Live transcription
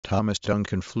Thomas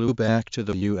Duncan flew back to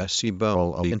the U.S.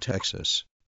 Ebola in Texas.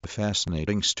 A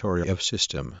fascinating story of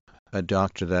system. A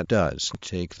doctor that does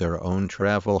take their own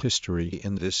travel history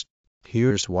in this.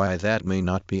 Here's why that may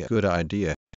not be a good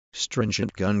idea.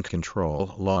 Stringent gun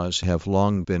control laws have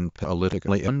long been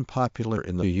politically unpopular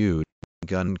in the U.S.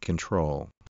 Gun control.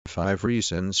 5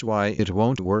 reasons why it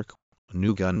won't work.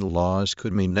 New gun laws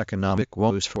could mean economic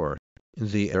woes for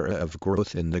the era of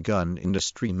growth in the gun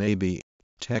industry. Maybe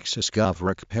Texas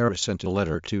Governor Paris sent a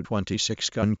letter to 26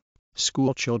 gun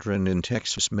school children in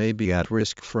Texas may be at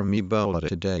risk from Ebola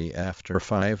today after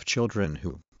 5 children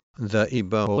who. The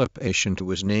Ebola patient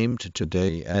was named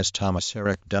today as Thomas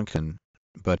Eric Duncan,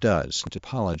 but doesn't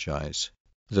apologize.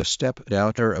 The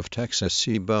stepdaughter of Texas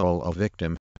Ebola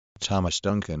victim, Thomas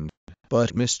Duncan,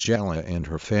 but Miss Jala and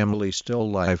her family still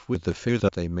live with the fear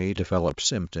that they may develop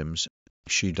symptoms.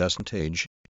 She doesn't age.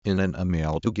 In an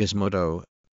email to Gizmodo,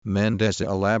 Mendez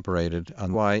elaborated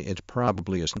on why it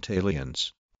probably isn't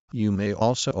aliens. You may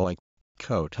also like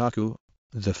Kotaku,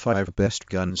 the 5 best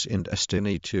guns in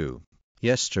Destiny 2.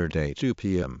 Yesterday 2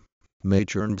 p.m.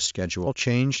 Major schedule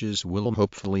changes will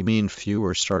hopefully mean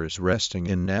fewer stars resting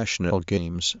in national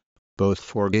games. Both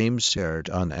 4 games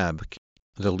aired on ABC.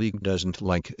 The league doesn't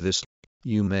like this.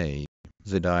 You may.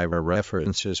 The dire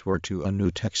references were to a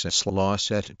new Texas law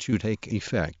set to take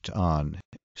effect on.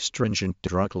 Stringent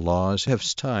drug laws have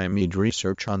stymied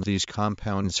research on these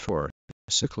compounds for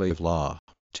sick leave law.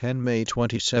 10 May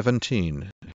 2017.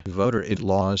 Voter ID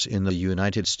laws in the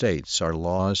United States are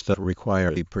laws that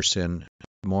require a person.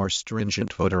 More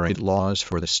stringent voter ID laws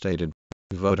for the stated.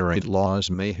 Voter ID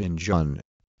laws may hinge on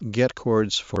get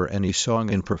chords for any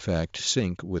song in perfect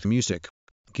sync with music.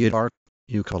 Guitar,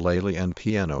 ukulele and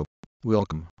piano.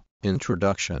 Welcome.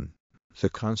 Introduction. The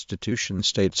Constitution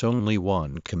states only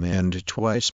one command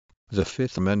twice. The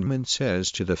 5th Amendment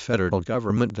says to the federal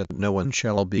government that no one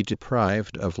shall be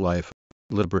deprived of life,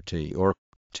 liberty or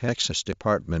Texas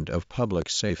Department of Public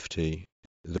Safety.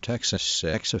 The Texas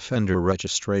Sex Offender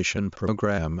Registration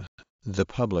Program. The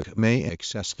public may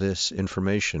access this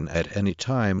information at any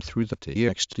time through the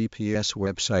TXDPS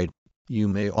website. You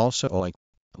may also like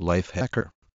Lifehacker.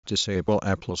 Disable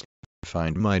Apple's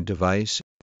Find My Device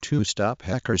to stop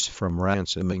hackers from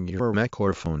ransoming your Mac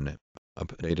or phone.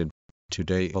 Updated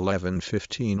today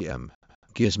 11:15 am.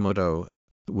 Gizmodo.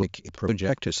 Wiki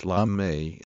Project Islam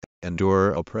may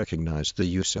endure or recognize the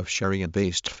use of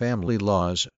Sharia-based family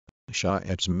laws.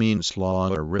 Shiites means law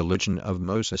or religion of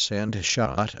Moses, and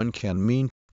Shaitan can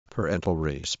mean parental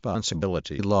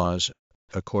responsibility laws,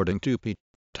 according to P.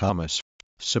 Thomas.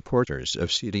 Supporters of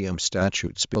CDM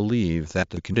statutes believe that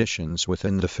the conditions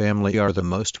within the family are the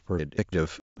most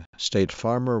predictive. State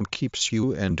Farm keeps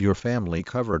you and your family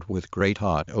covered with great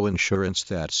auto insurance.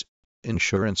 That's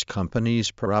insurance companies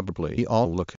probably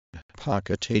all look.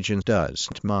 Pocket Agent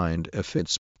doesn't mind if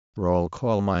it's roll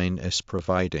call. Mine is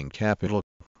providing capital.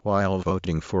 While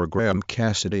voting for Graham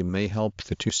Cassidy may help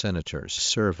the 2 senators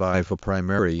survive a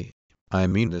primary, I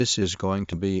mean this is going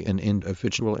to be an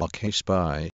individual case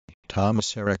by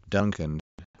Thomas Eric Duncan,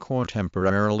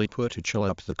 temporarily put to chill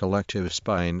up the collective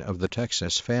spine of the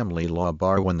Texas family law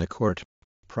bar when the court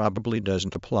probably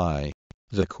doesn't apply.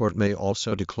 The court may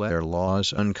also declare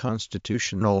laws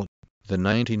unconstitutional. The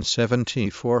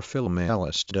 1974 film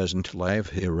Alice doesn't live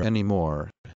here anymore.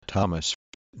 Thomas.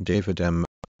 David M.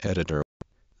 Editor.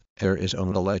 There is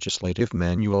only a legislative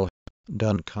manual.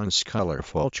 Duncans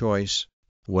colorful choice.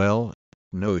 Well,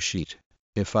 no sheet.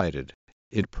 If I did,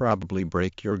 it'd probably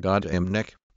break your goddamn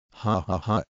neck. Ha ha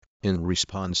ha. In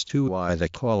response to why the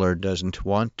caller doesn't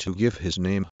want to give his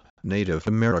name, Native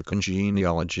American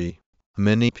genealogy.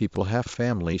 Many people have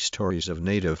family stories of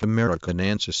Native American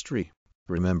ancestry.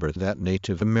 Remember that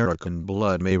Native American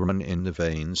blood may run in the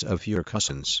veins of your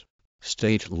cousins.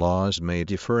 State laws may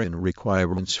differ in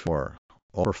requirements for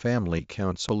or family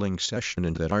counseling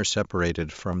sessions that are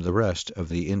separated from the rest of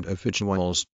the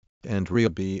individuals. And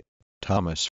B.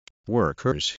 Thomas.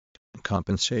 Workers'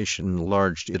 compensation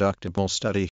large deductible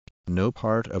study. No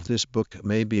part of this book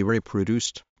may be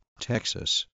reproduced.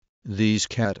 Texas. These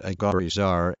categories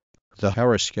are: the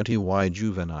Harris County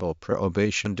Juvenile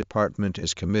Probation Department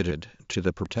is committed to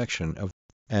the protection of,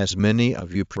 as many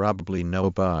of you probably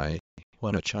know by,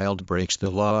 when a child breaks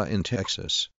the law in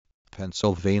Texas.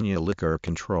 Pennsylvania Liquor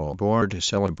Control Board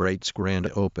celebrates grand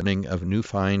opening of new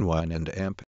fine wine and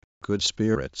amp good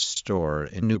spirits store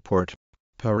in Newport.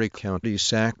 Perry County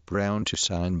sacked Brown to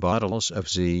sign bottles of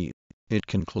Z. It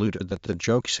concluded that the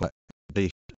jokes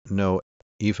no,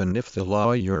 even if the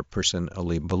lawyer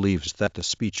personally believes that the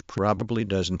speech probably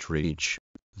doesn't reach.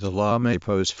 The law may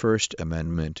pose First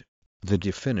Amendment the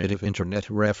definitive internet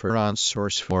reference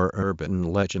source for urban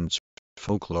legends,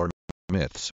 folklore,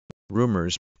 myths,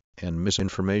 rumors, and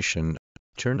misinformation.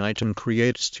 Turnitin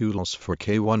creates tools for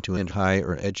K-1 and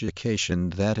higher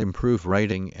education that improve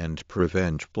writing and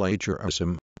prevent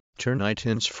plagiarism.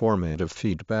 Turnitin's format of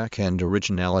feedback and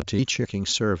originality checking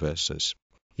services.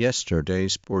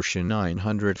 Yesterday's portion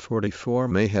 944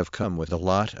 may have come with a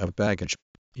lot of baggage.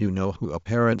 You know who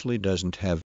apparently doesn't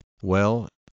have? Well,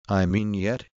 I mean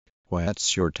yet.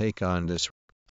 What's your take on this?